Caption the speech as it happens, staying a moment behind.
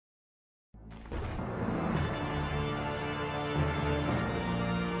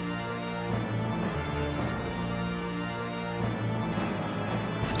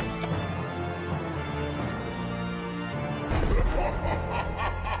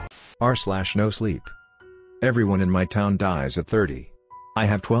r/NoSleep. Everyone in my town dies at 30. I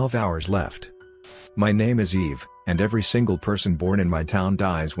have 12 hours left. My name is Eve, and every single person born in my town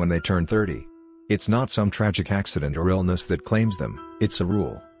dies when they turn 30. It's not some tragic accident or illness that claims them, it's a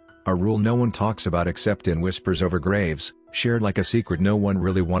rule. A rule no one talks about except in whispers over graves, shared like a secret no one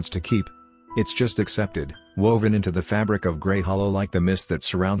really wants to keep. It's just accepted, woven into the fabric of Grey Hollow like the mist that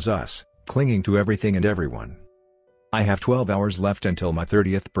surrounds us, clinging to everything and everyone. I have 12 hours left until my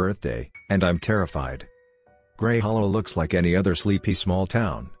 30th birthday, and I'm terrified. Grey Hollow looks like any other sleepy small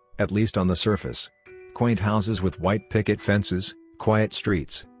town, at least on the surface. Quaint houses with white picket fences, quiet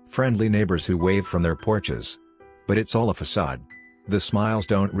streets, friendly neighbors who wave from their porches. But it's all a facade. The smiles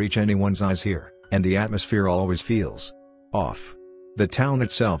don't reach anyone's eyes here, and the atmosphere always feels off. The town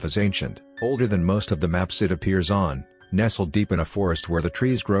itself is ancient, older than most of the maps it appears on, nestled deep in a forest where the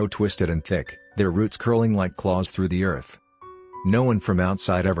trees grow twisted and thick, their roots curling like claws through the earth. No one from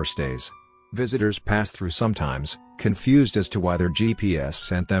outside ever stays. Visitors pass through sometimes, confused as to why their GPS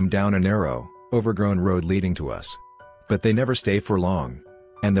sent them down a narrow, overgrown road leading to us. But they never stay for long.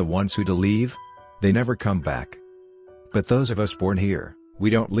 And the ones who do leave? They never come back. But those of us born here, we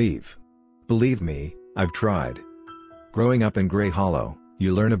don't leave. Believe me, I've tried. Growing up in Grey Hollow,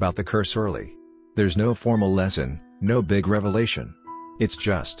 you learn about the curse early. There's no formal lesson, no big revelation. It's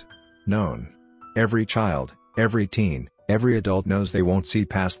just known. Every child, every teen, every adult knows they won't see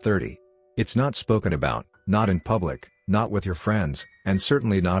past 30. It's not spoken about, not in public, not with your friends, and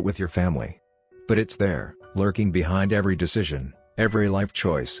certainly not with your family. But it's there, lurking behind every decision, every life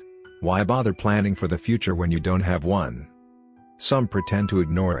choice. Why bother planning for the future when you don't have one? Some pretend to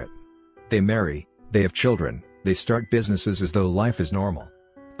ignore it. They marry, they have children, they start businesses as though life is normal.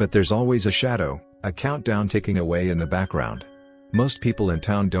 But there's always a shadow, a countdown ticking away in the background. Most people in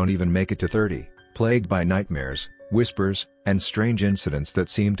town don't even make it to 30, plagued by nightmares, whispers, and strange incidents that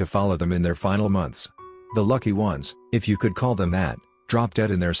seem to follow them in their final months. The lucky ones, if you could call them that, drop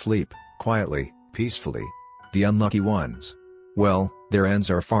dead in their sleep, quietly, peacefully. The unlucky ones, well, their ends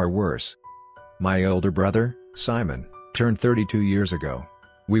are far worse. My older brother, Simon, turned 32 years ago.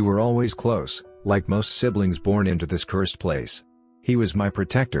 We were always close, like most siblings born into this cursed place. He was my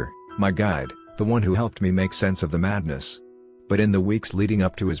protector, my guide, the one who helped me make sense of the madness. But in the weeks leading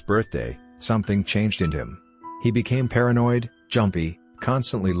up to his birthday, something changed in him. He became paranoid, jumpy,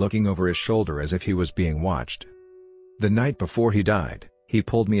 constantly looking over his shoulder as if he was being watched. The night before he died, he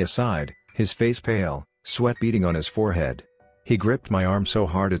pulled me aside, his face pale, sweat beading on his forehead. He gripped my arm so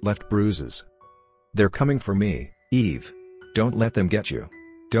hard it left bruises. "They're coming for me, Eve. Don't let them get you.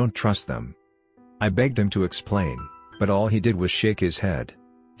 Don't trust them." I begged him to explain, but all he did was shake his head.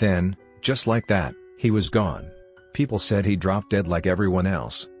 Then, just like that, he was gone. People said he dropped dead like everyone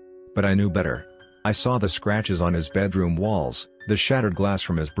else. But I knew better. I saw the scratches on his bedroom walls, the shattered glass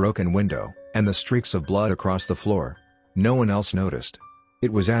from his broken window, and the streaks of blood across the floor. No one else noticed.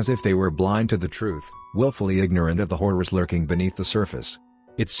 It was as if they were blind to the truth, willfully ignorant of the horrors lurking beneath the surface.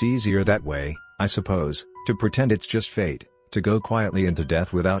 It's easier that way, I suppose, to pretend it's just fate, to go quietly into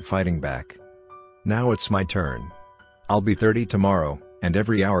death without fighting back. Now it's my turn. I'll be 30 tomorrow, and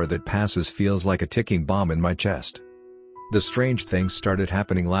every hour that passes feels like a ticking bomb in my chest. The strange things started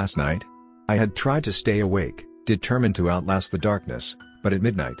happening last night. I had tried to stay awake, determined to outlast the darkness, but at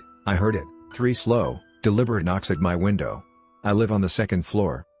midnight, I heard it, 3 slow, deliberate knocks at my window. I live on the 2nd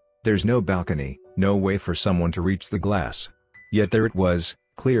floor. There's no balcony, no way for someone to reach the glass. Yet there it was,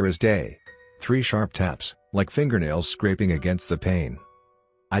 clear as day. 3 sharp taps, like fingernails scraping against the pane.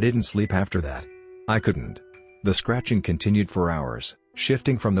 I didn't sleep after that. I couldn't. The scratching continued for hours,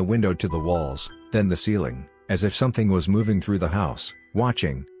 shifting from the window to the walls, then the ceiling, as if something was moving through the house,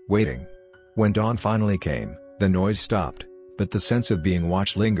 watching, waiting. When dawn finally came, the noise stopped, but the sense of being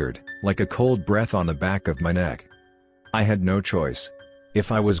watched lingered, like a cold breath on the back of my neck. I had no choice.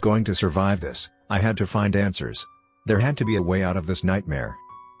 If I was going to survive this, I had to find answers. There had to be a way out of this nightmare.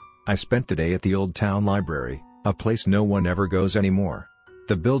 I spent the day at the old town library, a place no one ever goes anymore.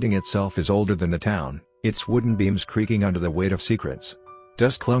 The building itself is older than the town, its wooden beams creaking under the weight of secrets.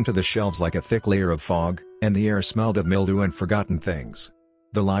 Dust clung to the shelves like a thick layer of fog, and the air smelled of mildew and forgotten things.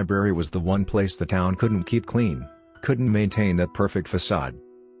 The library was the one place the town couldn't keep clean, couldn't maintain that perfect facade.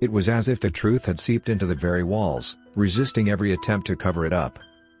 It was as if the truth had seeped into the very walls, resisting every attempt to cover it up.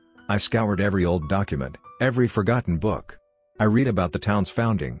 I scoured every old document, every forgotten book. I read about the town's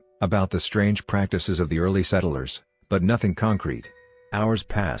founding, about the strange practices of the early settlers, but nothing concrete. Hours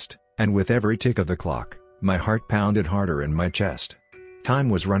passed, and with every tick of the clock, my heart pounded harder in my chest. Time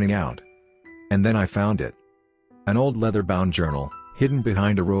was running out. And then I found it. An old leather-bound journal, hidden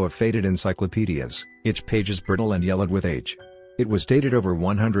behind a row of faded encyclopedias, its pages brittle and yellowed with age. It was dated over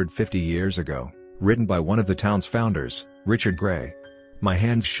 150 years ago, written by one of the town's founders, Richard Gray. My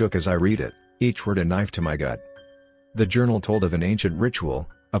hands shook as I read it, each word a knife to my gut. The journal told of an ancient ritual,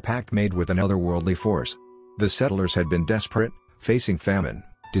 a pact made with an otherworldly force. The settlers had been desperate, facing famine,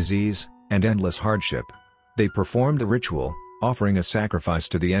 disease, and endless hardship. They performed the ritual, offering a sacrifice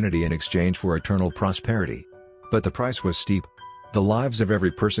to the entity in exchange for eternal prosperity. But the price was steep. The lives of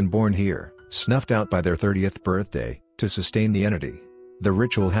every person born here, snuffed out by their 30th birthday, to sustain the entity. The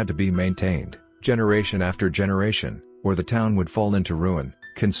ritual had to be maintained, generation after generation, or the town would fall into ruin,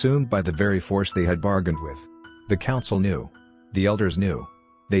 consumed by the very force they had bargained with. The council knew. The elders knew.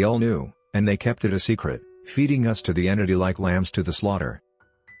 They all knew, and they kept it a secret, feeding us to the entity like lambs to the slaughter.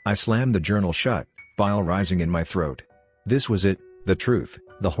 I slammed the journal shut, bile rising in my throat. This was it, the truth,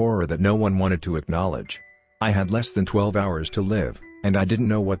 the horror that no one wanted to acknowledge. I had less than 12 hours to live, and I didn't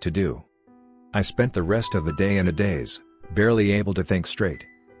know what to do. I spent the rest of the day in a daze, barely able to think straight.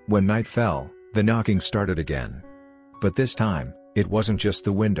 When night fell, the knocking started again. But this time, it wasn't just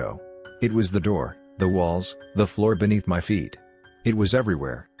the window. It was the door, the walls, the floor beneath my feet. It was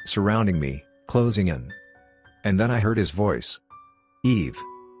everywhere, surrounding me, closing in. And then I heard his voice. Eve.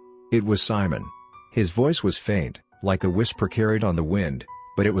 It was Simon. His voice was faint, like a whisper carried on the wind,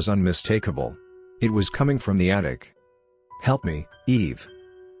 but it was unmistakable. It was coming from the attic. Help me, Eve.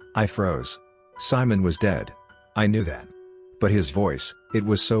 I froze. Simon was dead. I knew that. But his voice, it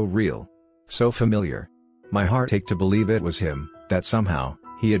was so real. So familiar. My heart ached to believe it was him, that somehow,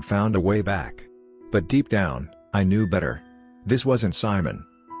 he had found a way back. But deep down, I knew better. This wasn't Simon.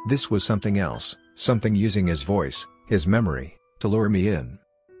 This was something else, something using his voice, his memory, to lure me in.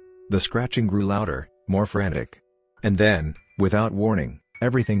 The scratching grew louder, more frantic. And then, without warning,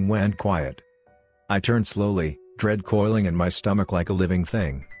 everything went quiet. I turned slowly, dread coiling in my stomach like a living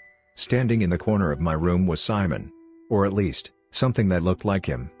thing. Standing in the corner of my room was Simon. Or at least, something that looked like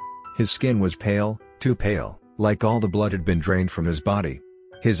him. His skin was pale, too pale, like all the blood had been drained from his body.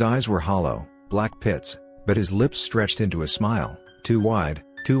 His eyes were hollow, black pits, but his lips stretched into a smile, too wide,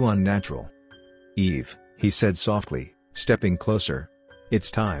 too unnatural. Eve, he said softly, stepping closer. It's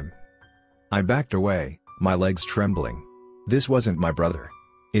time. I backed away, my legs trembling. This wasn't my brother.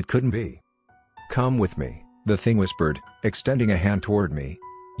 It couldn't be. Come with me, the thing whispered, extending a hand toward me.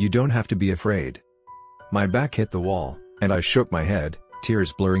 You don't have to be afraid. My back hit the wall, and I shook my head,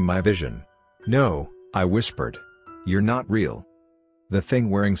 tears blurring my vision. No, I whispered. You're not real. The thing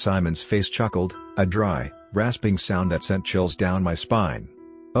wearing Simon's face chuckled, a dry, rasping sound that sent chills down my spine.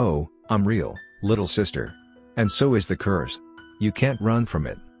 Oh, I'm real, little sister. And so is the curse. You can't run from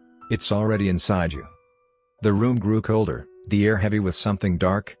it. It's already inside you. The room grew colder, the air heavy with something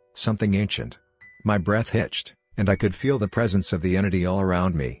dark, something ancient. My breath hitched, and I could feel the presence of the entity all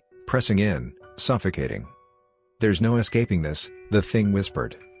around me, pressing in, suffocating. There's no escaping this, the thing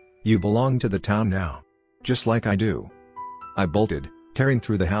whispered. You belong to the town now. Just like I do. I bolted, tearing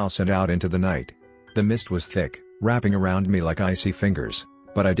through the house and out into the night. The mist was thick, wrapping around me like icy fingers,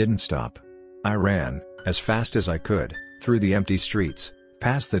 but I didn't stop. I ran, as fast as I could, through the empty streets,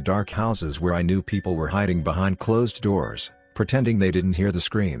 past the dark houses where I knew people were hiding behind closed doors, pretending they didn't hear the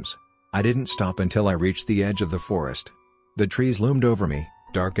screams. I didn't stop until I reached the edge of the forest. The trees loomed over me,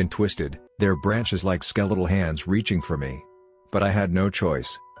 dark and twisted, their branches like skeletal hands reaching for me. But I had no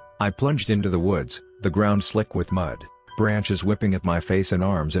choice. I plunged into the woods, the ground slick with mud, branches whipping at my face and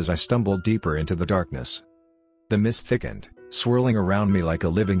arms as I stumbled deeper into the darkness. The mist thickened, swirling around me like a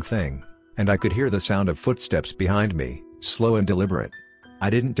living thing, and I could hear the sound of footsteps behind me, slow and deliberate. I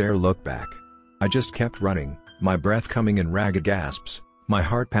didn't dare look back. I just kept running, my breath coming in ragged gasps, my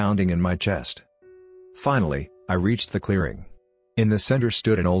heart pounding in my chest. Finally, I reached the clearing. In the center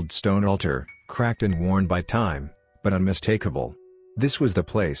stood an old stone altar, cracked and worn by time, but unmistakable. This was the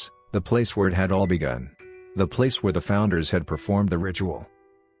place where it had all begun. The place where the founders had performed the ritual.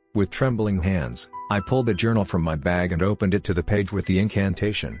 With trembling hands, I pulled the journal from my bag and opened it to the page with the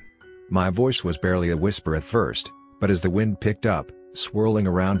incantation. My voice was barely a whisper at first, but as the wind picked up, swirling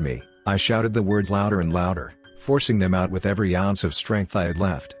around me, I shouted the words louder and louder, forcing them out with every ounce of strength I had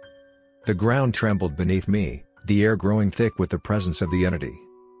left. The ground trembled beneath me, the air growing thick with the presence of the entity.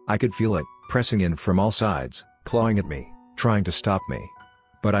 I could feel it, pressing in from all sides, clawing at me, trying to stop me.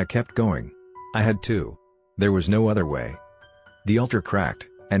 But I kept going. I had to. There was no other way. The altar cracked,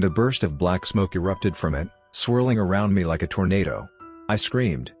 and a burst of black smoke erupted from it, swirling around me like a tornado. I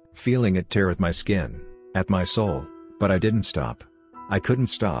screamed, feeling it tear at my skin, at my soul, but I didn't stop. I couldn't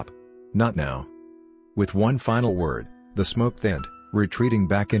stop. Not now. With one final word, the smoke thinned, retreating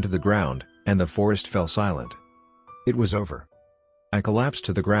back into the ground, and the forest fell silent. It was over. I collapsed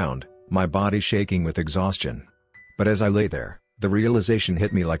to the ground, my body shaking with exhaustion. But as I lay there, The realization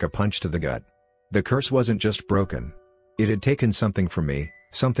hit me like a punch to the gut. The curse wasn't just broken. It had taken something from me,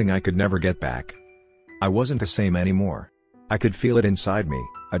 something I could never get back. I wasn't the same anymore. I could feel it inside me,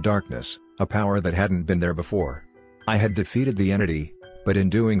 a darkness, a power that hadn't been there before. I had defeated the entity, but in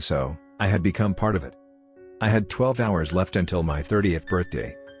doing so, I had become part of it. I had 12 hours left until my 30th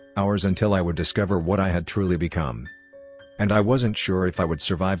birthday. Hours until I would discover what I had truly become. And I wasn't sure if I would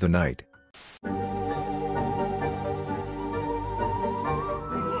survive the night.